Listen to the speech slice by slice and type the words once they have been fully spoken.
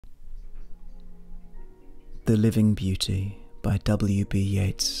The Living Beauty by W.B.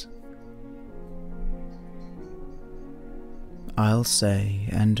 Yeats. I'll say,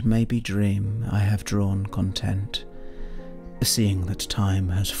 and maybe dream, I have drawn content, seeing that time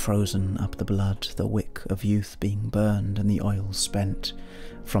has frozen up the blood, the wick of youth being burned and the oil spent,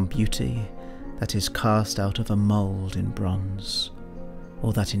 from beauty that is cast out of a mould in bronze,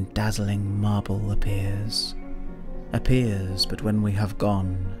 or that in dazzling marble appears, but when we have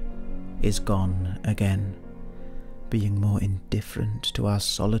gone, is gone again, being more indifferent to our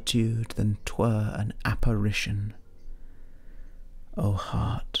solitude than 'twere an apparition. O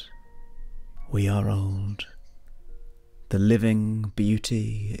heart, we are old. The living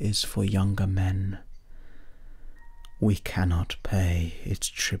beauty is for younger men. We cannot pay its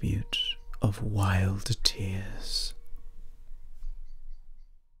tribute of wild tears.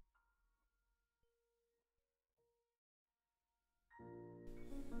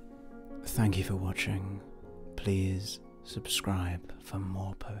 Thank you for watching. Please subscribe for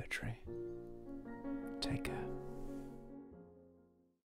more poetry. Take care.